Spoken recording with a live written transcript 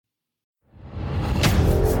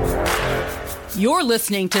You're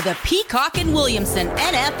listening to the Peacock and Williamson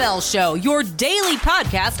NFL Show, your daily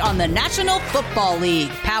podcast on the National Football League,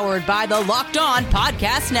 powered by the Locked On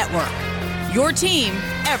Podcast Network. Your team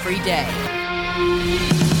every day.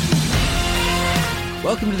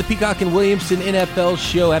 Welcome to the Peacock and Williamson NFL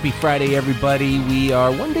Show. Happy Friday, everybody. We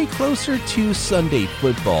are one day closer to Sunday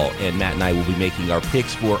football, and Matt and I will be making our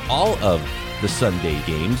picks for all of the Sunday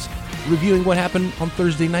games, reviewing what happened on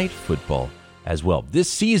Thursday night football as well. This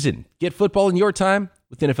season, get football in your time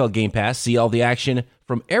with NFL Game Pass. See all the action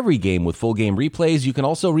from every game with full game replays. You can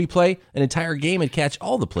also replay an entire game and catch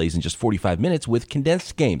all the plays in just 45 minutes with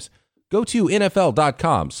condensed games. Go to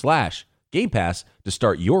NFL.com/Game Pass to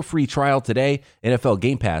start your free trial today. NFL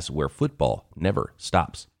Game Pass, where football never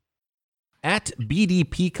stops. At BD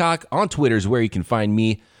Peacock on Twitter is where you can find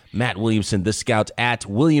me, Matt Williamson, the Scout, at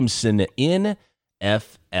Williamson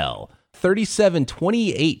NFL.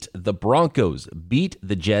 37-28, the Broncos beat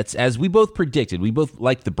the Jets, as we both predicted. We both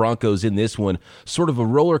liked the Broncos in this one. Sort of a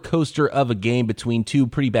roller coaster of a game between two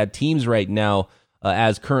pretty bad teams right now,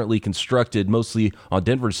 as currently constructed, mostly on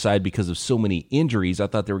Denver's side because of so many injuries. I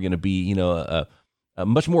thought they were going to be, a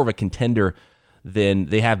much more of a contender than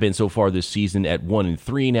they have been so far this season at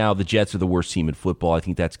 1-3 now. The Jets are the worst team in football. I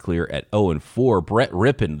think that's clear at 0-4. Brett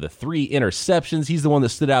Rippon, the 3 interceptions. He's the one that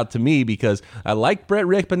stood out to me because I liked Brett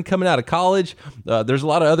Rippon coming out of college. There's a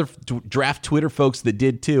lot of other draft Twitter folks that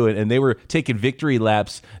did too, and they were taking victory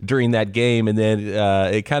laps during that game, and then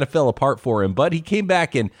it kind of fell apart for him. But he came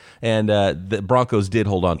back, and the Broncos did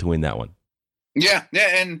hold on to win that one. Yeah,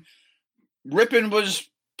 and Rippon was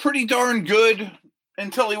pretty darn good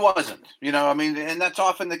until he wasn't, and that's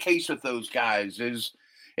often the case with those guys. It's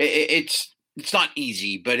not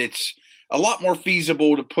easy, but it's a lot more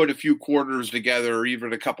feasible to put a few quarters together or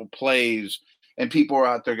even a couple plays, and people are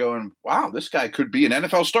out there going, wow, this guy could be an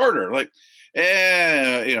NFL starter. Like,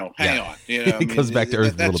 hang on. It goes back to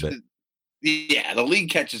earth a little bit. Yeah, the league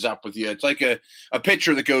catches up with you. It's like a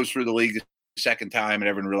pitcher that goes through the league the second time and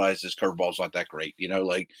everyone realizes curveball's not that great.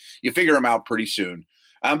 You figure him out pretty soon.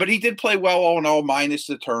 But he did play well all in all, minus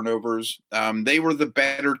the turnovers. They were the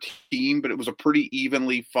better team, but it was a pretty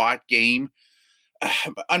evenly fought game.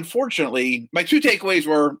 Unfortunately, my 2 takeaways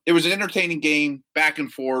were it was an entertaining game, back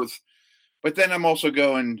and forth. But then I'm also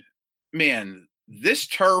going, man, this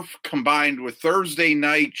turf combined with Thursday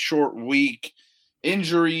night, short week,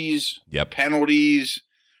 injuries, penalties,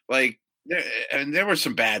 and there was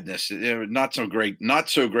some badness. There was not so great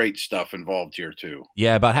stuff involved here too.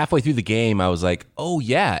 Yeah, about halfway through the game, I was like, "Oh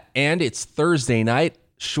yeah!" And it's Thursday night,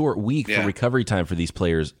 short week for recovery time for these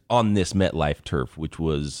players on this MetLife turf, which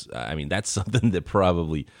was, that's something that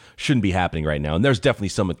probably shouldn't be happening right now. And there's definitely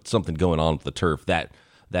something going on with the turf that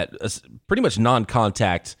pretty much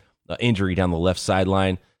non-contact injury down the left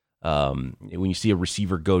sideline. When you see a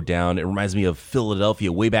receiver go down, it reminds me of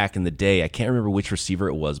Philadelphia way back in the day. I can't remember which receiver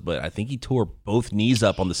it was, but I think he tore both knees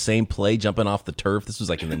up on the same play, jumping off the turf. This was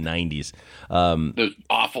like in the 90s. The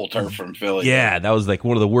awful turf from Philly. Yeah, that was like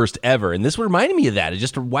one of the worst ever. And this reminded me of that. It's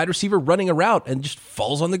just a wide receiver running a route and just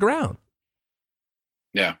falls on the ground.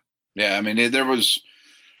 Yeah. There was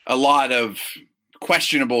a lot of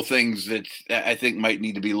questionable things that I think might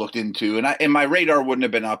need to be looked into. And my radar wouldn't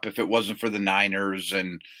have been up if it wasn't for the Niners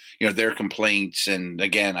and, their complaints. And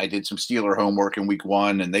again, I did some Steeler homework in week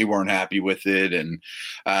 1 and they weren't happy with it. And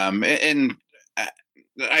I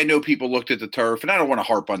know people looked at the turf, and I don't want to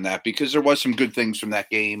harp on that because there was some good things from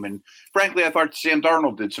that game. And frankly, I thought Sam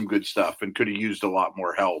Darnold did some good stuff and could have used a lot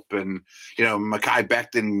more help. And, Mekhi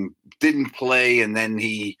Becton didn't play, and then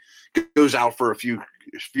he goes out for a few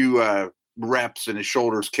reps and his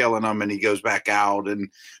shoulder's killing him and he goes back out, and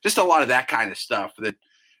just a lot of that kind of stuff that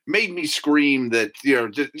made me scream that,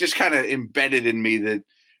 just kind of embedded in me that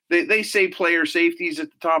they say player safety's at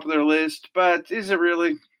the top of their list, but is it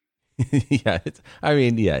really? Yeah.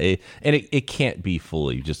 It can't be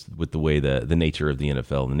fully, just with the way the nature of the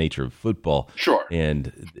NFL and the nature of football. Sure.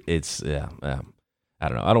 And it's, I don't know.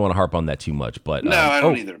 I don't want to harp on that too much, but no, I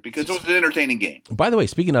don't either, because it was an entertaining game. By the way,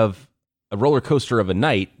 speaking of a roller coaster of a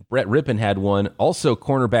night, Brett Rippon had one. Also,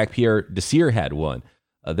 cornerback Pierre Desir had one.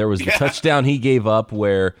 There was the touchdown he gave up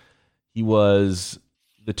where he was,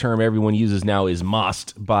 the term everyone uses now is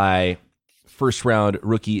mossed by first-round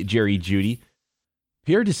rookie Jerry Jeudy.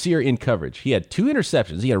 Pierre Desir in coverage. He had 2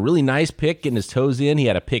 interceptions. He had a really nice pick getting his toes in. He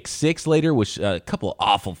had a pick 6 later, which a couple of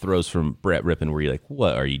awful throws from Brett Rippon where you're like,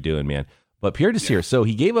 what are you doing, man? But Pierre Desir, so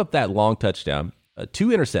he gave up that long touchdown, 2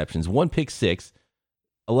 interceptions, 1 pick 6,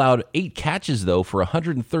 allowed 8 catches, though, for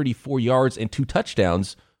 134 yards and 2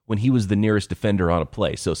 touchdowns when he was the nearest defender on a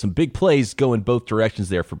play. So some big plays going both directions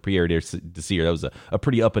there for Pierre Desir. That was a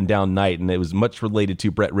pretty up and down night, and it was much related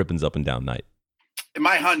to Brett Rippon's up and down night.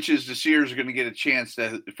 My hunch is the Sears are going to get a chance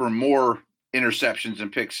for more interceptions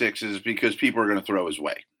and pick sixes because people are going to throw his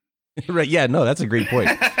way. Right. Yeah, no, that's a great point.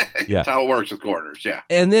 Yeah. That's how it works with corners. Yeah.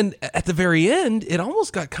 And then at the very end, it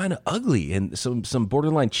almost got kind of ugly and some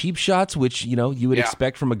borderline cheap shots, which, you would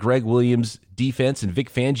expect from a Greg Williams defense, and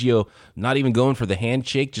Vic Fangio not even going for the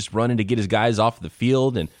handshake, just running to get his guys off the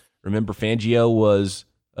field. And remember, Fangio was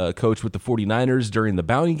coach with the 49ers during the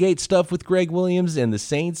Bounty Gate stuff with Greg Williams and the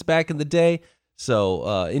Saints back in the day.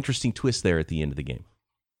 So interesting twist there at the end of the game.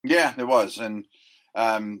 Yeah, it was. And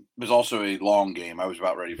it was also a long game. I was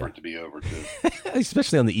about ready for it to be over, too.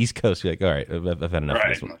 Especially on the East Coast. You're like, all right, I've had enough of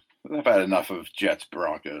this one. I've had enough of Jets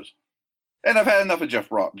Broncos. And I've had enough of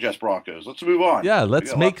Jets Broncos. Let's move on. Yeah,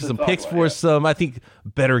 let's make some picks for some, I think,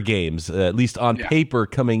 better games, at least on paper,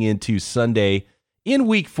 coming into Sunday in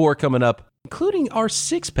Week 4 coming up, including our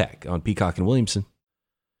six-pack on Peacock and Williamson.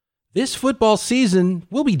 This football season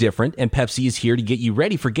will be different, and Pepsi is here to get you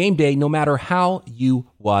ready for game day no matter how you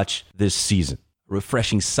watch this season. A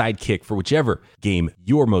refreshing sidekick for whichever game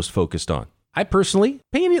you're most focused on. I personally,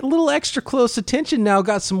 paying a little extra close attention now,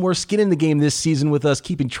 got some more skin in the game this season with us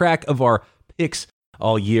keeping track of our picks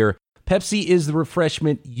all year. Pepsi is the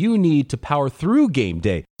refreshment you need to power through game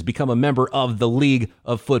day. Become a member of the League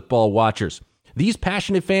of Football Watchers. These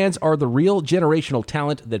passionate fans are the real generational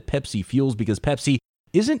talent that Pepsi fuels, because Pepsi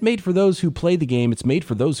isn't made for those who play the game, it's made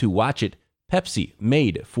for those who watch it. Pepsi,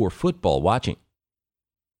 made for football watching.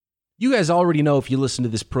 You guys already know, if you listen to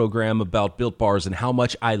this program, about Built Bars and how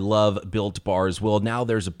much I love Built Bars. Well, now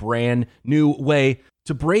there's a brand new way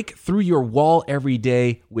to break through your wall every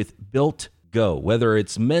day with Built Go. Whether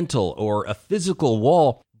it's mental or a physical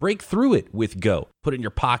wall, break through it with Go. Put it in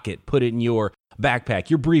your pocket, put it in your backpack,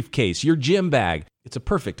 your briefcase, your gym bag. It's a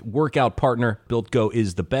perfect workout partner. Built Go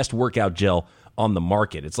is the best workout gel on the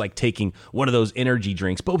market. It's like taking one of those energy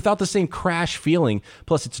drinks, but without the same crash feeling.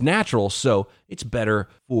 Plus, it's natural, so it's better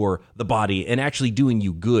for the body and actually doing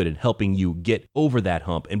you good and helping you get over that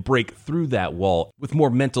hump and break through that wall with more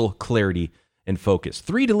mental clarity and focus.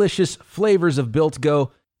 3 delicious flavors of Built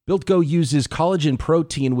Go. Built Go uses collagen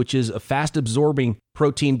protein, which is a fast-absorbing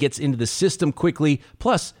protein, gets into the system quickly,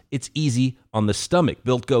 plus it's easy on the stomach.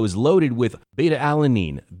 Built Go is loaded with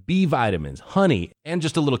beta-alanine, B vitamins, honey, and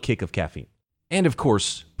just a little kick of caffeine. And, of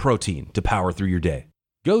course, protein to power through your day.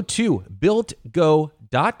 Go to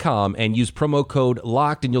BuiltGo.com and use promo code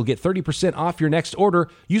LOCKED, and you'll get 30% off your next order.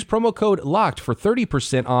 Use promo code LOCKED for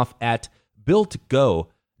 30% off at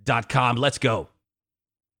BuiltGo.com. Let's go.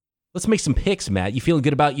 Let's make some picks, Matt. You feeling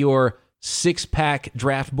good about your six-pack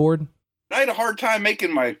draft board? I had a hard time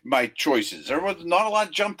making my choices. There was not a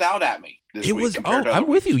lot jumped out at me this week. I'm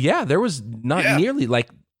with you. Yeah, there was not nearly like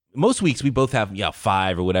most weeks. We both have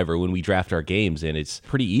 5 or whatever when we draft our games, and it's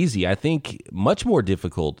pretty easy. I think much more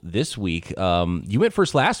difficult this week. You went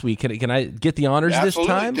first last week. Can I get the honors this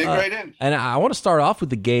time? Dig right in. And I want to start off with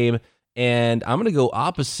the game, and I'm going to go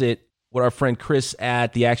opposite what our friend Chris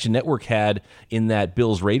at the Action Network had in that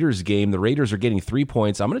Bills-Raiders game. The Raiders are getting 3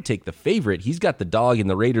 points. I'm going to take the favorite. He's got the dog in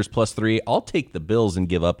the Raiders +3. I'll take the Bills and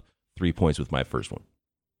give up 3 points with my first one.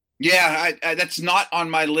 Yeah, I that's not on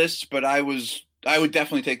my list, but I would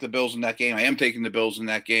definitely take the Bills in that game. I am taking the Bills in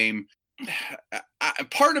that game.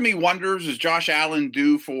 Part of me wonders, is Josh Allen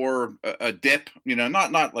due for a dip?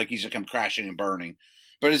 Not like he's going to come crashing and burning,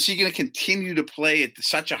 but is he going to continue to play at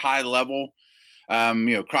such a high level?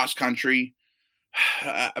 Cross country.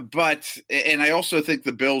 And I also think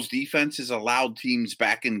the Bills defense has allowed teams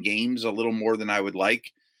back in games a little more than I would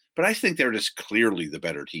like, but I think they're just clearly the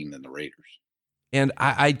better team than the Raiders. And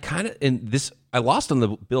I lost on the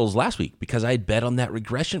Bills last week because I had bet on that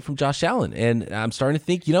regression from Josh Allen, and I'm starting to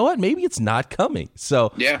think, maybe it's not coming.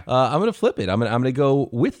 So I'm going to flip it. I'm going to go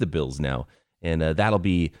with the Bills now. And that'll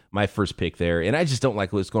be my first pick there. And I just don't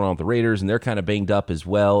like what's going on with the Raiders, and they're kind of banged up as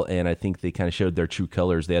well. And I think they kind of showed their true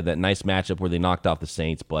colors. They had that nice matchup where they knocked off the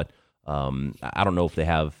Saints, but I don't know if they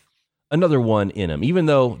have another one in them, even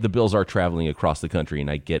though the Bills are traveling across the country,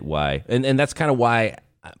 and I get why. And that's kind of why,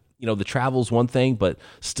 the travel's one thing, but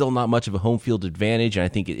still not much of a home field advantage. And I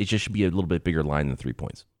think it just should be a little bit bigger line than 3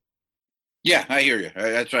 points. Yeah, I hear you.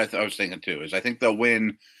 That's what I was thinking too, is I think they'll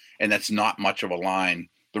win, and that's not much of a line.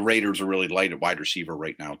 The Raiders are really light at wide receiver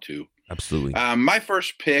right now, too. Absolutely. My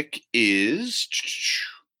first pick is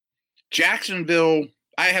Jacksonville.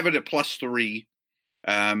 I have it at +3,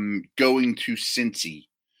 going to Cincy.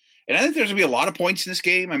 And I think there's going to be a lot of points in this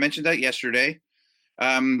game. I mentioned that yesterday.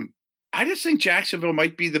 I just think Jacksonville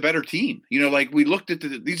might be the better team. We looked at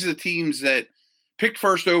these are the teams that picked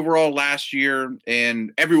first overall last year,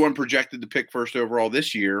 and everyone projected to pick first overall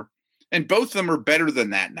this year. And both of them are better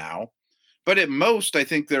than that now. But at most, I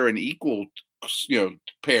think they're an equal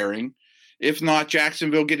pairing. If not,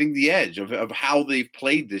 Jacksonville getting the edge of how they've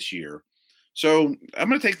played this year. So I'm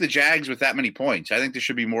going to take the Jags with that many points. I think this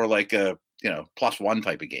should be more like a +1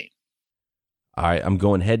 type of game. All right, I'm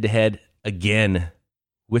going head-to-head again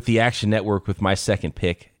with the Action Network with my second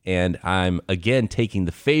pick, and I'm again taking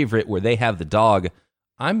the favorite where they have the dog.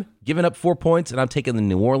 I'm giving up 4 points, and I'm taking the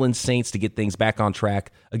New Orleans Saints to get things back on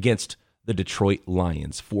track against the Detroit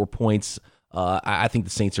Lions. 4 points. I think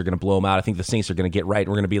the Saints are going to blow them out. I think the Saints are going to get right, and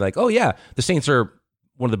we're going to be like, oh, yeah, the Saints are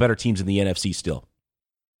one of the better teams in the NFC still.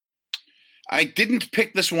 I didn't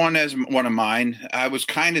pick this one as one of mine. I was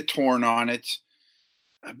kind of torn on it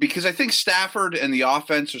because I think Stafford and the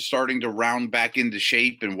offense are starting to round back into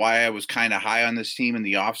shape, and why I was kind of high on this team in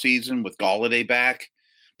the offseason with Golladay back.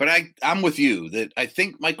 But I'm with you that I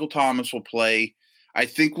think Michael Thomas will play. I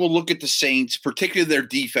think we'll look at the Saints, particularly their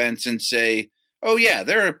defense, and say, oh, yeah,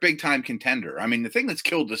 they're a big-time contender. I mean, the thing that's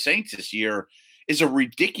killed the Saints this year is a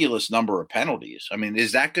ridiculous number of penalties. I mean,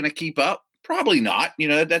 is that going to keep up? Probably not.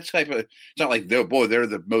 That's it's not like, they're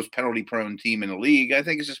the most penalty-prone team in the league. I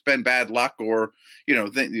think it's just been bad luck or,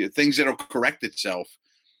 things that'll correct itself.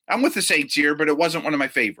 I'm with the Saints here, but it wasn't one of my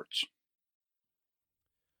favorites.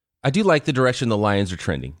 I do like the direction the Lions are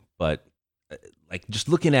trending, but just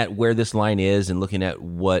looking at where this line is and looking at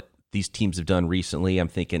what these teams have done recently, I'm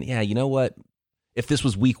thinking, yeah, you know what? If this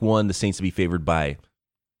was week 1, the Saints would be favored by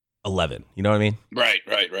 11. You know what I mean? Right.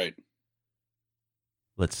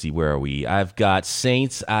 Let's see, where are we? I've got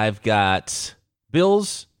Saints. I've got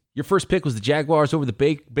Bills. Your first pick was the Jaguars over the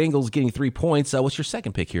Bengals getting 3 points. What's your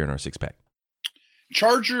second pick here in our 6-pack?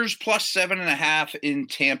 Chargers +7.5 in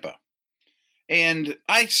Tampa. And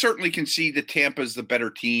I certainly can see that Tampa's the better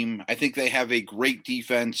team. I think they have a great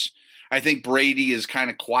defense. I think Brady is kind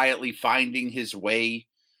of quietly finding his way.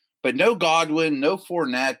 But no Godwin, no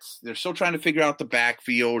Fournette. They're still trying to figure out the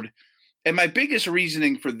backfield. And my biggest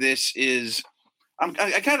reasoning for this is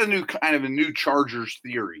I got a new Chargers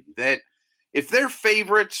theory that if they're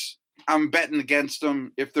favorites, I'm betting against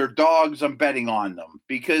them. If they're dogs, I'm betting on them,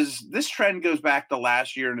 because this trend goes back to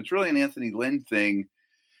last year, and it's really an Anthony Lynn thing,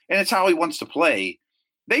 and it's how he wants to play.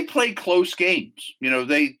 They play close games.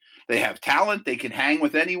 They have talent. They can hang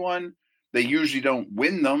with anyone. They usually don't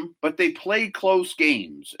win them, but they play close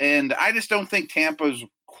games. And I just don't think Tampa's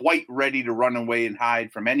quite ready to run away and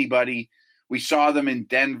hide from anybody. We saw them in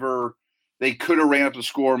Denver. They could have ran up the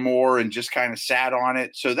score more and just kind of sat on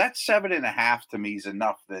it. So that 7.5 to me is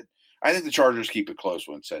enough that I think the Chargers keep it close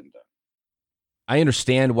when said and done. I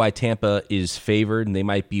understand why Tampa is favored, and they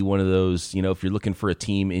might be one of those, if you're looking for a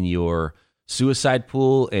team in your suicide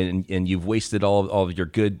pool and you've wasted all of your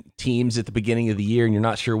good teams at the beginning of the year and you're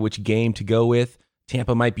not sure which game to go with,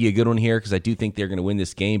 Tampa might be a good one here because I do think they're going to win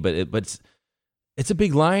this game. But it's a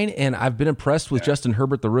big line, and I've been impressed with Justin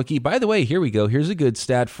Herbert, the rookie. By the way, here we go. Here's a good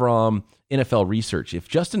stat from NFL Research. If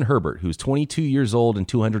Justin Herbert, who's 22 years old and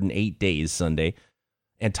 208 days Sunday,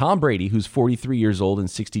 and Tom Brady, who's 43 years old and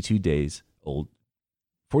 62 days old,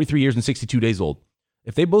 43 years and 62 days old,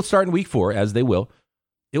 if they both start in week 4, as they will,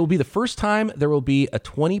 it will be the first time there will be a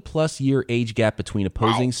 20-plus year age gap between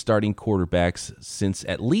opposing starting quarterbacks since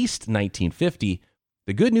at least 1950.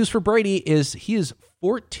 The good news for Brady is he is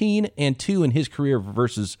 14-2 in his career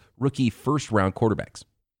versus rookie first-round quarterbacks.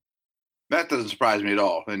 That doesn't surprise me at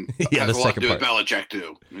all. And yeah, has the a lot to second do part. with Belichick,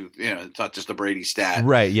 too. It's not just a Brady stat.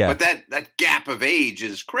 Right, yeah. But that gap of age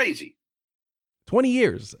is crazy. 20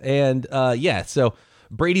 years. And, so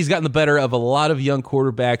Brady's gotten the better of a lot of young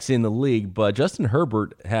quarterbacks in the league, but Justin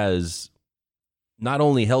Herbert has not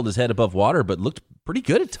only held his head above water, but looked pretty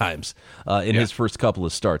good at times in his first couple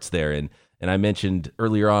of starts there. And I mentioned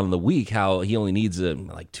earlier on in the week how he only needs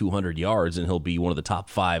 200 yards, and he'll be one of the top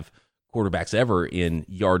 5 quarterbacks ever in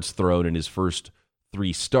yards thrown in his first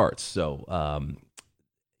 3 starts. So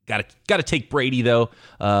got to take Brady, though,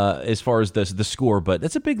 as far as the score. But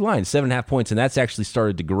that's a big line, 7.5 points, and that's actually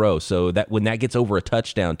started to grow. So that when that gets over a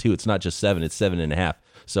touchdown, too, it's not just 7, it's 7.5.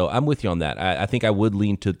 So I'm with you on that. I think I would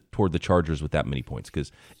lean toward the Chargers with that many points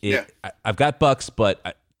because I've got Bucks,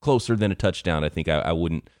 but closer than a touchdown. I think I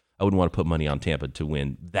wouldn't want to put money on Tampa to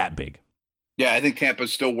win that big. Yeah, I think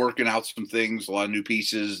Tampa's still working out some things, a lot of new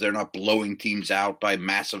pieces. They're not blowing teams out by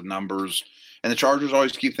massive numbers. And the Chargers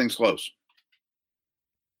always keep things close.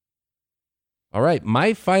 All right,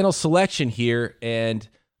 my final selection here, and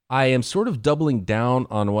I am sort of doubling down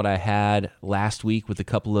on what I had last week with a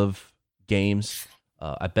couple of games.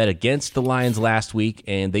 I bet against the Lions last week,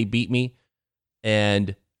 and they beat me.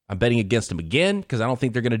 And I'm betting against them again because I don't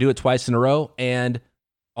think they're going to do it twice in a row. And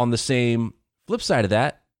on the same flip side of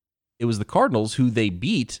that, it was the Cardinals who they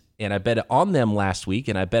beat, and I bet on them last week,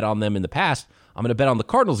 and I bet on them in the past. I'm going to bet on the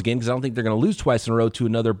Cardinals again because I don't think they're going to lose twice in a row to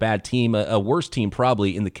another bad team, a worse team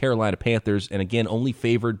probably in the Carolina Panthers, and again, only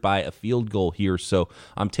favored by a field goal here. So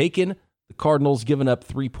I'm taking the Cardinals, giving up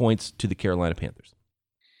 3 points to the Carolina Panthers.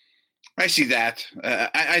 I see that.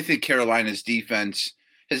 I think Carolina's defense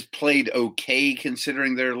has played okay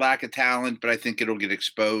considering their lack of talent, but I think it'll get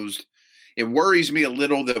exposed. It worries me a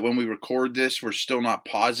little that when we record this, we're still not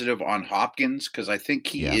positive on Hopkins because I think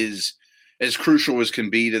he is as crucial as can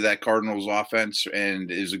be to that Cardinals offense and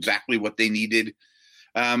is exactly what they needed.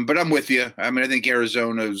 But I'm with you. I mean, I think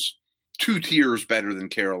Arizona's 2 tiers better than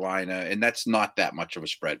Carolina, and that's not that much of a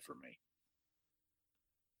spread for me.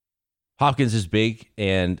 Hopkins is big,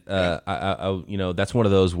 and I that's one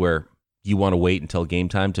of those where you want to wait until game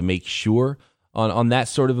time to make sure on that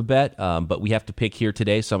sort of a bet. But we have to pick here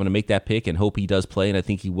today, so I'm going to make that pick and hope he does play, and I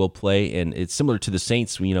think he will play. And it's similar to the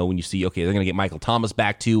Saints, when you see, okay, they're going to get Michael Thomas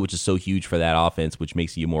back too, which is so huge for that offense, which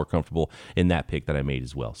makes you more comfortable in that pick that I made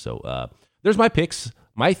as well. So there's my picks.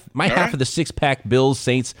 My half of the 6-pack: Bills,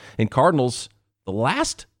 Saints, and Cardinals. The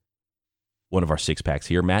last one of our 6-packs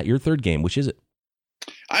here, Matt, your third game. Which is it?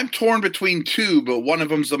 I'm torn between 2, but one of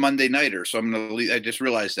them's the Monday nighter, so I'm going to. I just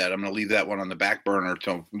realized that I'm going to leave that one on the back burner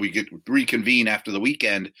until we get reconvene after the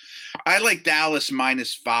weekend. I like Dallas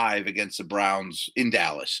 -5 against the Browns in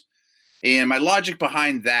Dallas, and my logic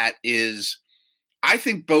behind that is, I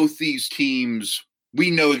think both these teams. We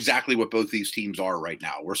know exactly what both these teams are right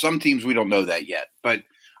now. Where some teams we don't know that yet, but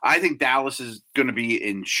I think Dallas is going to be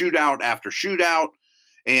in shootout after shootout.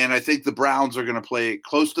 And I think the Browns are going to play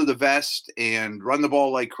close to the vest and run the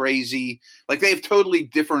ball like crazy. Like, they have totally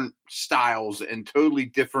different styles and totally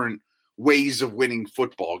different ways of winning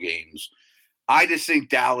football games. I just think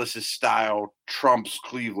Dallas's style trumps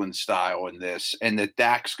Cleveland's style in this, and that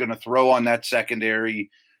Dak's going to throw on that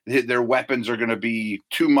secondary. Their weapons are going to be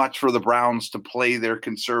too much for the Browns to play their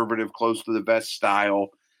conservative, close to the vest style.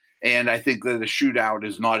 And I think that the shootout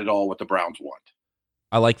is not at all what the Browns want.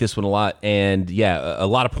 I like this one a lot, and a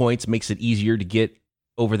lot of points makes it easier to get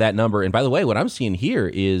over that number. And by the way, what I'm seeing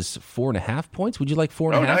here is 4.5 points. Would you like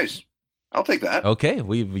 4.5? Oh, nice. I'll take that. Okay,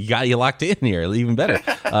 we got you locked in here. Even better.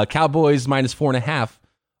 Cowboys -4.5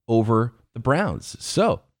 over the Browns.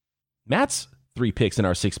 So, Matt's 3 picks in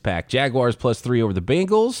our 6-pack: Jaguars +3 over the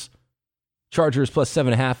Bengals, Chargers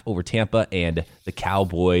 +7.5 over Tampa, and the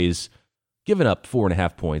Cowboys giving up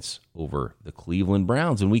 4.5 points over the Cleveland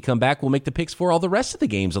Browns. When we come back, we'll make the picks for all the rest of the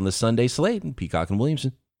games on the Sunday slate. And Peacock and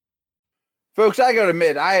Williamson. Folks, I got to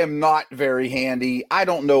admit, I am not very handy. I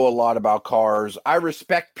don't know a lot about cars. I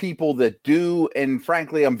respect people that do, and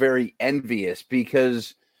frankly, I'm very envious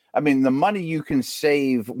because, I mean, the money you can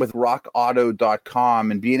save with rockauto.com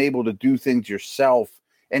and being able to do things yourself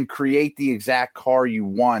and create the exact car you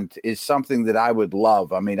want is something that I would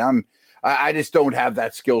love. I mean, I just don't have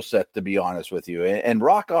that skill set, to be honest with you. And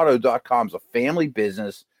rockauto.com is a family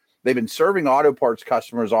business. They've been serving auto parts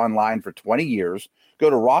customers online for 20 years.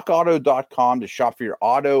 Go to rockauto.com to shop for your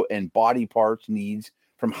auto and body parts needs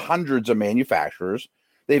from hundreds of manufacturers.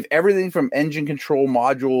 They have everything from engine control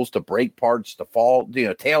modules to brake parts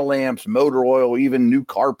to tail lamps, motor oil, even new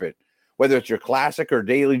carpet. Whether it's your classic or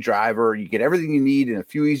daily driver, you get everything you need in a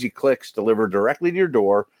few easy clicks delivered directly to your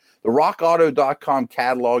door. The rockauto.com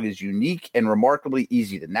catalog is unique and remarkably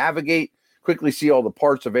easy to navigate. Quickly see all the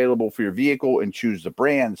parts available for your vehicle and choose the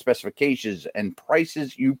brand, specifications, and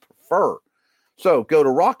prices you prefer. So go to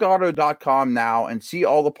rockauto.com now and see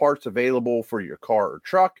all the parts available for your car or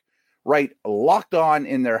truck. Write "Locked On"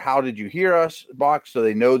 in their "How Did You Hear Us" box so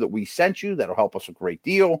they know that we sent you. That'll help us a great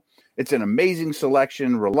deal. It's an amazing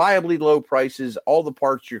selection, reliably low prices, all the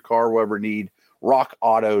parts your car will ever need.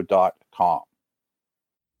 rockauto.com.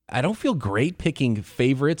 I don't feel great picking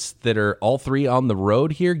favorites that are all 3 on the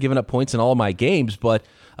road here, giving up points in all my games, but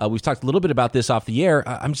we've talked a little bit about this off the air.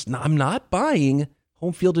 I'm not buying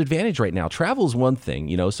home field advantage right now. Travel is one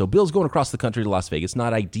thing, so Bill's going across the country to Las Vegas.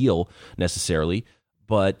 Not ideal necessarily,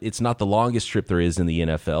 but it's not the longest trip there is in the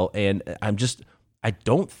NFL, and I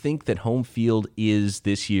don't think that home field is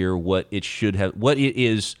this year what it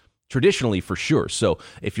is traditionally, for sure. So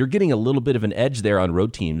if you're getting a little bit of an edge there on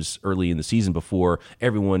road teams early in the season before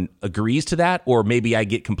everyone agrees to that, or maybe I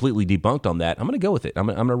get completely debunked on that, I'm going to go with it. I'm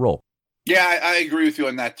going to roll. Yeah, I agree with you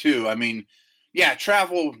on that too. I mean, yeah,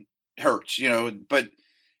 travel hurts, but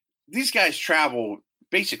these guys travel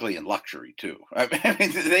basically in luxury too. I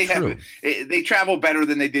mean, they travel better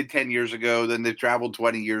than they did 10 years ago, than they traveled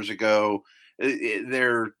 20 years ago.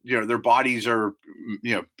 Their bodies are,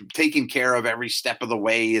 taken care of every step of the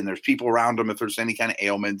way, and there's people around them if there's any kind of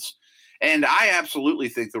ailments. And I absolutely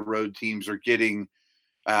think the road teams are getting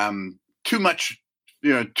too much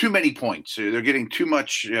too many points. They're getting too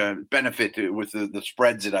much benefit with the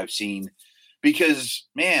spreads that I've seen because,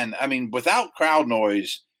 man, I mean, without crowd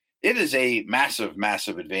noise, it is a massive,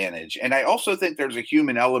 massive advantage. And I also think there's a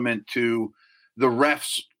human element to the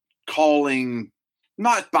refs calling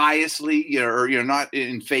not biasly or not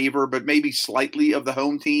in favor, but maybe slightly of the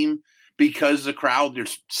home team because the crowd,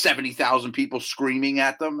 there's 70,000 people screaming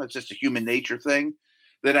at them. It's just a human nature thing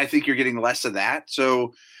that I think you're getting less of that.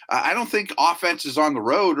 So I don't think offenses on the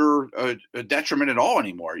road are a detriment at all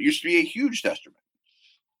anymore. It used to be a huge detriment.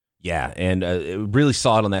 Yeah, and really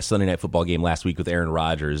saw it on that Sunday Night Football game last week with Aaron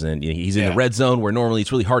Rodgers, and he's in the red zone where normally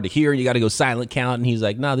it's really hard to hear, and you got to go silent count, and he's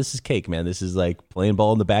like, "No, this is cake, man. This is like playing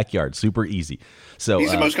ball in the backyard, super easy." So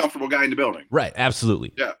he's the most comfortable guy in the building. Right,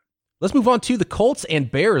 absolutely. Yeah. Let's move on to the Colts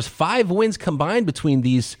and Bears. 5 wins combined between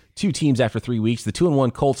these two teams after 3 weeks. The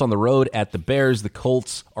 2-1 Colts on the road at the Bears. The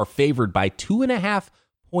Colts are favored by 2.5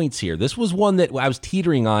 points here. This was one that I was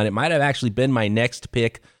teetering on. It might have actually been my next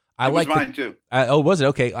pick. It was mine too. Was it?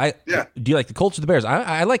 Okay. Yeah. Do you like the Colts or the Bears?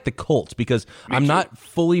 I like the Colts because I'm not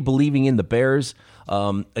fully believing in the Bears.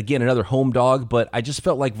 Again, another home dog, but I just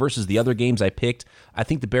felt like versus the other games I picked, I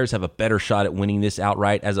think the Bears have a better shot at winning this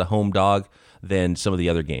outright as a home dog than some of the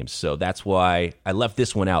other games. So that's why I left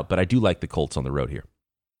this one out, but I do like the Colts on the road here.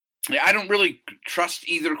 Yeah, I don't really trust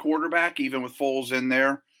either quarterback, even with Foles in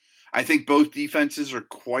there. I think both defenses are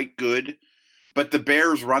quite good, but the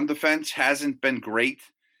Bears' run defense hasn't been great.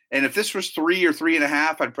 And if this was 3 or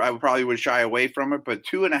 3.5, I probably would shy away from it. But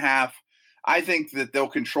 2.5, I think that they'll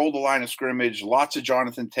control the line of scrimmage, lots of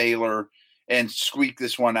Jonathan Taylor, and squeak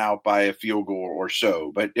this one out by a field goal or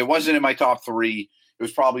so. But it wasn't in my top 3. It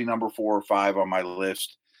was probably number 4 or 5 on my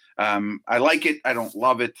list. I like it. I don't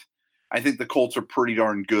love it. I think the Colts are pretty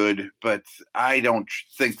darn good, but I don't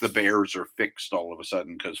think the Bears are fixed all of a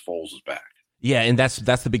sudden because Foles is back. Yeah, and that's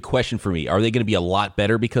the big question for me. Are they going to be a lot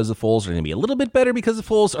better because of Foles? Are they going to be a little bit better because of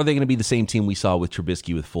Foles? Are they going to be the same team we saw with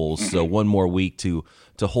Trubisky with Foles? Mm-hmm. So one more week to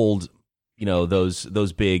hold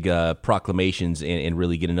those big proclamations and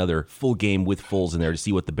really get another full game with Foles in there to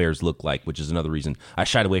see what the Bears look like, which is another reason I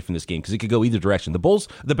shied away from this game because it could go either direction. The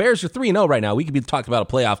Bears are 3-0 right now. We could be talking about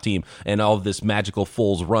a playoff team and all of this magical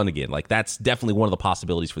Foles run again. Like that's definitely one of the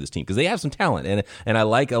possibilities for this team because they have some talent and I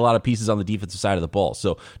like a lot of pieces on the defensive side of the ball.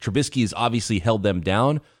 So Trubisky has obviously held them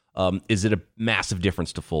down. Is it a massive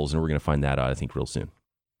difference to Foles? And we're going to find that out, I think, real soon.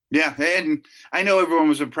 Yeah, and I know everyone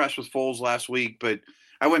was impressed with Foles last week, but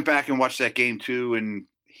I went back and watched that game too, and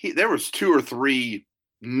there was 2 or 3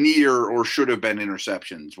 near or should have been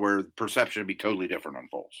interceptions where the perception would be totally different on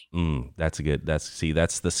Foles.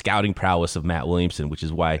 That's the scouting prowess of Matt Williamson, which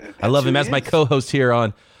is why I love him as my co-host here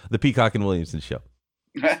on the Peacock and Williamson Show.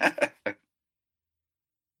 The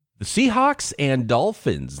Seahawks and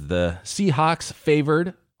Dolphins. The Seahawks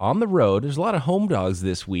favored on the road. There's a lot of home dogs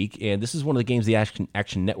this week, and this is one of the games the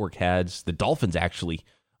Action Network has. The Dolphins actually,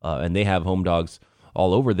 and they have home dogs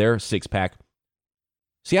all over their 6-pack.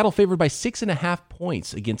 Seattle favored by 6.5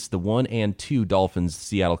 points against the 1 and 2 Dolphins.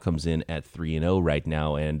 Seattle comes in at 3-0 right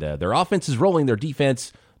now, and their offense is rolling. Their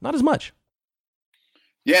defense, not as much.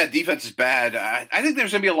 Yeah, defense is bad. I think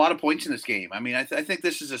there's going to be a lot of points in this game. I mean, I think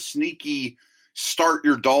this is a sneaky start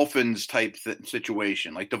your Dolphins type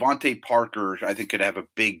situation. Like Devontae Parker, I think could have a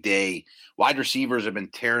big day. Wide receivers have been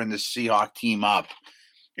tearing this Seahawks team up.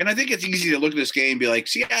 And I think it's easy to look at this game and be like,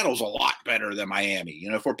 Seattle's a lot better than Miami.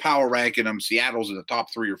 If we're power ranking them, Seattle's in the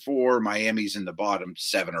top 3 or 4, Miami's in the bottom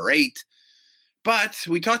 7 or 8. But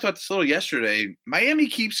we talked about this a little yesterday. Miami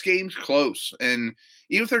keeps games close. And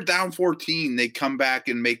even if they're down 14, they come back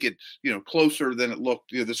and make it, closer than it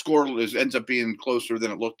looked. The score ends up being closer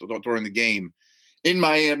than it looked during the game. In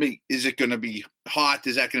Miami, is it going to be hot?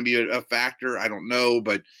 Is that going to be a factor? I don't know.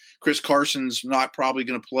 But Chris Carson's not probably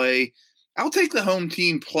going to play. I'll take the home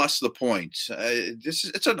team plus the points.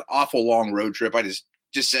 It's an awful long road trip. I just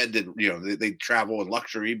said that they travel in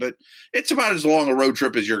luxury, but it's about as long a road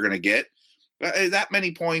trip as you're going to get. That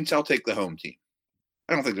many points, I'll take the home team.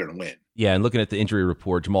 I don't think they're going to win. Yeah, and looking at the injury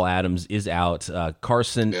report, Jamal Adams is out.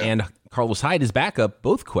 Carson and Carlos Hyde, his backup,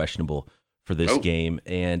 both questionable for this game.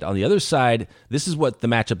 And on the other side, this is what the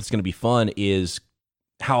matchup that's going to be fun is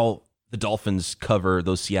how the Dolphins cover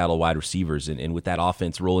those Seattle wide receivers. And with that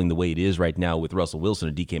offense rolling the way it is right now with Russell Wilson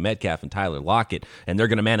and DK Metcalf and Tyler Lockett, and they're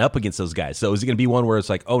going to man up against those guys. So is it going to be one where it's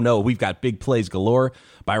like, oh no, we've got big plays galore?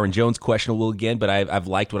 Byron Jones questionable again, but I've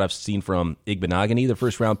liked what I've seen from Igbenogany, the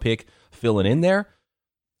first-round pick, filling in there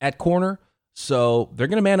at corner. So they're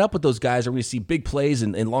going to man up with those guys. Are we going to see big plays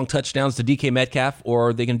and long touchdowns to DK Metcalf, or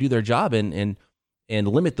are they going to do their job and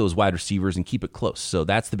limit those wide receivers and keep it close? So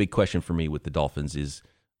that's the big question for me with the Dolphins is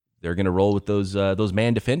they're going to roll with those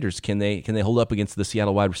man defenders. Can they hold up against the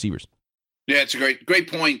Seattle wide receivers? Yeah, it's a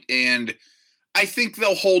great point, and I think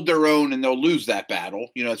they'll hold their own and they'll lose that battle.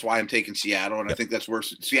 That's why I'm taking Seattle, and I think that's where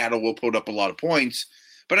Seattle will put up a lot of points.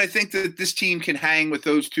 But I think that this team can hang with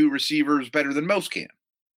those two receivers better than most can.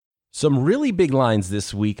 Some really big lines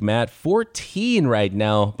this week, Matt. 14 right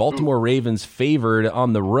now. Baltimore Ravens favored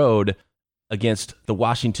on the road against the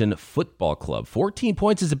Washington Football Club. 14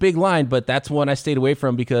 points is a big line, but that's one I stayed away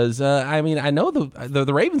from because, I know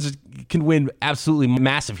the Ravens can win absolutely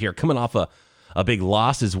massive here, coming off a big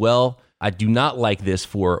loss as well. I do not like this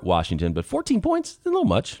for Washington, but 14 points is a little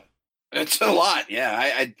much. It's a lot, yeah.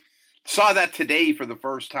 I saw that today for the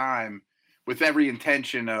first time with every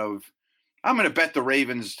intention of, I'm going to bet the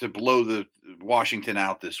Ravens to blow the Washington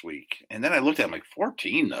out this week. And then I looked at it, like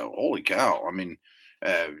 14, though. Holy cow.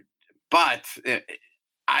 But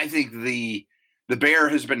I think the bear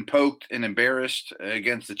has been poked and embarrassed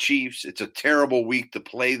against the Chiefs. It's a terrible week to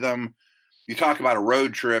play them. You talk about a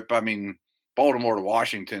road trip. Baltimore to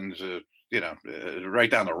Washington's, right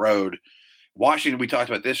down the road. Washington, we talked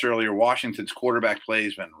about this earlier. Washington's quarterback play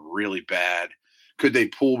has been really bad. Could they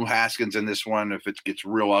pull Haskins in this one if it gets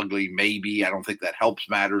real ugly? Maybe. I don't think that helps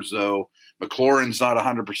matters, though. McLaurin's not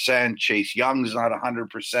 100%. Chase Young's not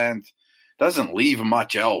 100%. Doesn't leave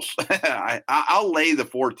much else. I'll lay the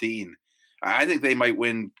 14. I think they might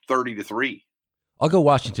win 30-3. I'll go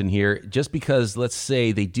Washington here just because let's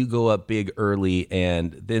say they do go up big early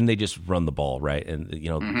and then they just run the ball, right? And,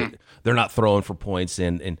 they're not throwing for points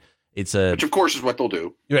and it's which of course is what they'll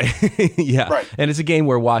do. Right. Yeah. Right. And it's a game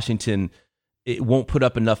where Washington it won't put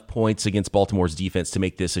up enough points against Baltimore's defense to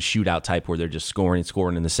make this a shootout type where they're just scoring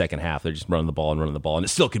in the second half. They're just running the ball, and it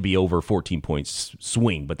still could be over 14 points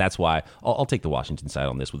swing. But that's why I'll take the Washington side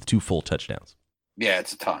on this with 2 full touchdowns. Yeah,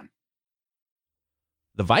 it's a ton.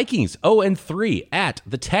 The Vikings 0-3 at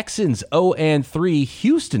the Texans 0-3.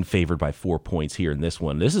 Houston favored by 4 points here in this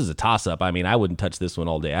one. This is a toss-up. I wouldn't touch this one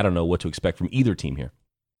all day. I don't know what to expect from either team here.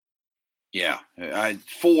 Yeah,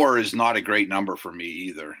 4 is not a great number for me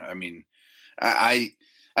either.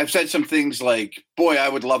 I've said some things like, boy, I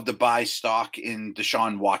would love to buy stock in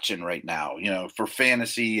Deshaun Watson right now, for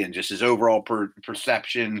fantasy and just his overall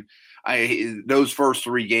perception. Those first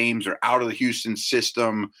 3 games are out of the Houston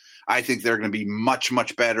system. I think they're going to be much,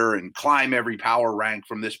 much better and climb every power rank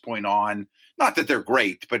from this point on. Not that they're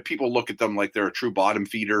great, but people look at them like they're a true bottom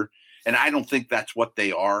feeder. And I don't think that's what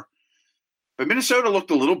they are. But Minnesota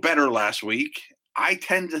looked a little better last week. I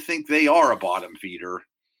tend to think they are a bottom feeder.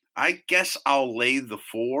 I guess I'll lay the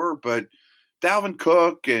 4, but Dalvin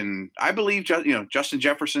Cook and I believe Justin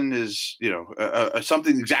Jefferson is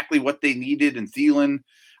something exactly what they needed, and Thielen.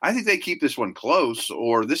 I think they keep this one close,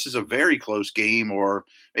 or this is a very close game, or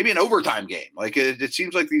maybe an overtime game. Like it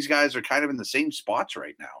seems like these guys are kind of in the same spots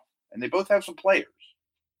right now, and they both have some players.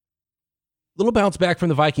 Little bounce back from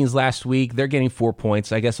the Vikings last week. They're getting 4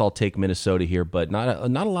 points. I guess I'll take Minnesota here, but not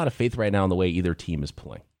a lot of faith right now in the way either team is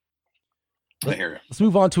playing. I hear you. Let's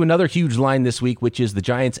move on to another huge line this week, which is the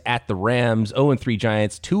Giants at the Rams. 0-3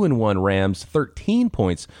 Giants, 2-1 Rams, 13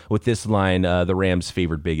 points with this line. The Rams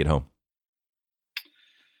favored big at home.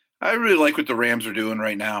 I really like what the Rams are doing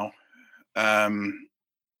right now.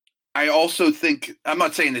 I also think, I'm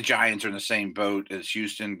not saying the Giants are in the same boat as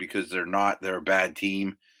Houston because they're not. They're a bad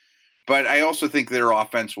team. But I also think their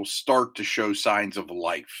offense will start to show signs of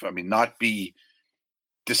life. Not be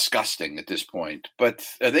disgusting at this point, but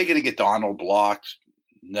are they going to get Donald blocked?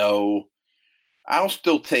 No. I'll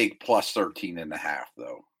still take plus 13.5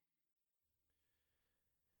 though.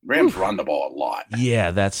 Rams run the ball a lot.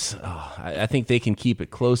 Yeah, I think they can keep it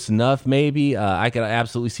close enough maybe. I could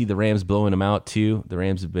absolutely see the Rams blowing them out too. The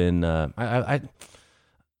Rams have been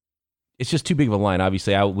it's just too big of a line.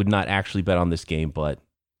 Obviously, I would not actually bet on this game, but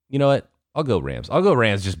you know what? I'll go Rams. I'll go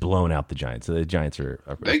Rams just blowing out the Giants. So the Giants are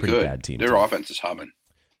a pretty bad team. Their offense is humming.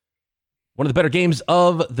 One of the better games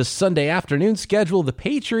of the Sunday afternoon schedule, the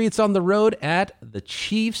Patriots on the road at the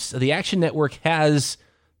Chiefs. The Action Network has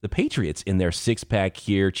the Patriots in their 6-pack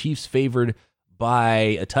here. Chiefs favored by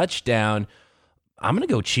a touchdown. I'm going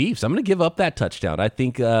to go Chiefs. I'm going to give up that touchdown. I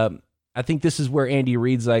think this is where Andy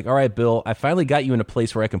Reid's like, all right, Bill, I finally got you in a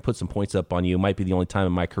place where I can put some points up on you. It might be the only time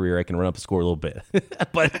in my career I can run up a score a little bit.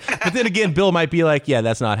 but then again, Bill might be like, yeah,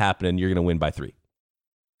 that's not happening. You're going to win by 3.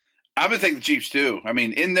 I'm going to take the Chiefs too.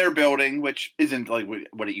 In their building, which isn't like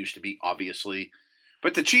what it used to be, obviously.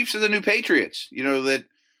 But the Chiefs are the new Patriots. That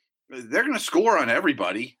they're going to score on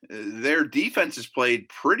everybody. Their defense has played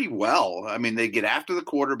pretty well. They get after the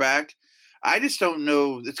quarterback. I just don't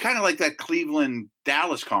know. It's kind of like that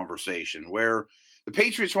Cleveland-Dallas conversation where the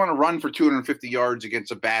Patriots want to run for 250 yards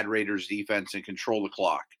against a bad Raiders defense and control the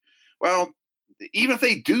clock. Well, even if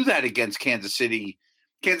they do that against Kansas City's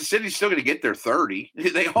still going to get their 30.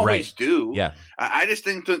 They always do. Yeah. I just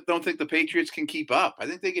don't think the Patriots can keep up. I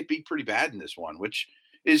think they get beat pretty bad in this one, which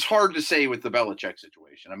is hard to say with the Belichick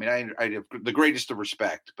situation. I mean, I have the greatest of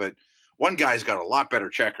respect, but one guy's got a lot better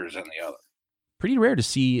checkers than the other. Pretty rare to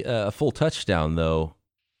see a full touchdown, though.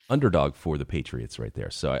 Underdog for the Patriots right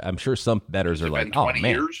there. So I'm sure some bettors are like, oh, man.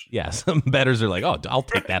 Years? Yeah, some bettors are like, oh, I'll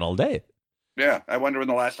take that all day. Yeah, I wonder when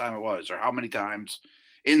the last time it was, or how many times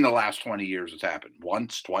in the last 20 years it's happened.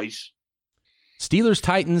 Once, twice.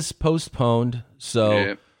 Steelers-Titans postponed. So,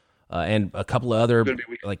 Yeah. And a couple of other,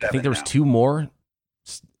 like I think there was 2 more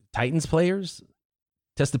Titans players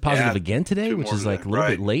tested positive again today, which is like a little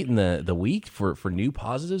bit late in the week for new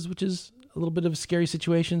positives, which is a little bit of a scary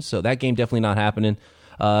situation. So that game definitely not happening.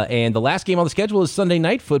 And the last game on the schedule is Sunday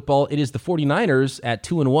Night Football. It is the 49ers at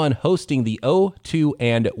 2-1 hosting the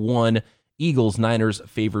 0-2-1 Eagles. Niners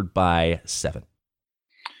favored by 7.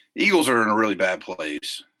 Eagles are in a really bad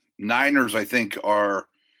place. Niners, I think, are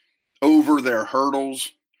over their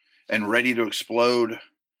hurdles and ready to explode.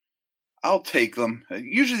 I'll take them.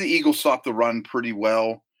 Usually the Eagles stop the run pretty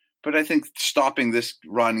well, but I think stopping this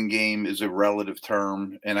run game is a relative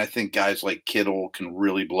term, and I think guys like Kittle can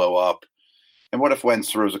really blow up. And what if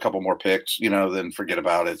Wentz throws a couple more picks, then forget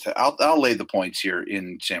about it. I'll lay the points here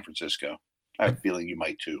in San Francisco. I have a feeling you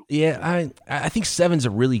might too. Yeah, I think 7's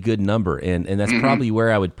a really good number, and that's probably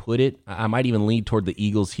where I would put it. I might even lean toward the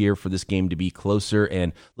Eagles here for this game to be closer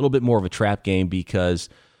and a little bit more of a trap game because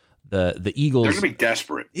the Eagles, they're going to be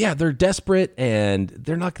desperate. Yeah, they're desperate, and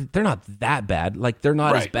they're not that bad. Like, they're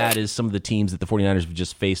not as bad as some of the teams that the 49ers have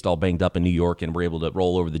just faced all banged up in New York and were able to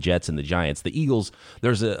roll over the Jets and the Giants. The Eagles,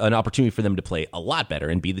 there's an opportunity for them to play a lot better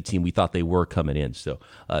and be the team we thought they were coming in. So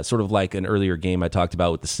sort of like an earlier game I talked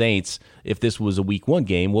about with the Saints, if this was a week 1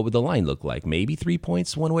 game, what would the line look like? Maybe 3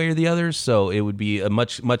 points one way or the other. So it would be a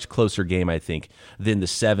much, much closer game, I think, than the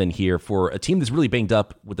 7 here for a team that's really banged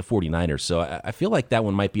up with the 49ers. So I feel like that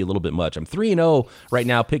one might be a little bit much. I'm 3-0 right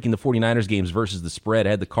now picking the 49ers games versus the spread.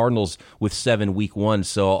 I had the Cardinals with 7 week 1,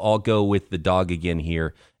 so I'll go with the dog again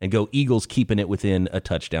here and go Eagles keeping it within a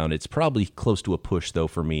touchdown. It's probably close to a push, though,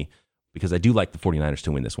 for me because I do like the 49ers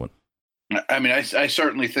to win this one. I mean, I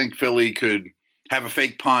certainly think Philly could have a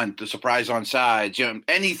fake punt, a surprise on sides,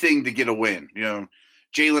 anything to get a win.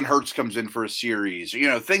 Jalen Hurts comes in for a series,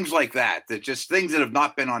 things like that. That just things that have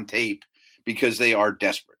not been on tape because they are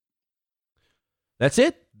desperate. That's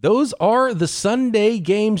it. Those are the Sunday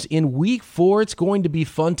games in week 4. It's going to be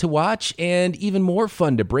fun to watch and even more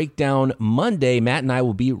fun to break down Monday. Matt and I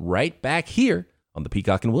will be right back here on the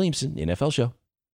Peacock and Williamson NFL Show.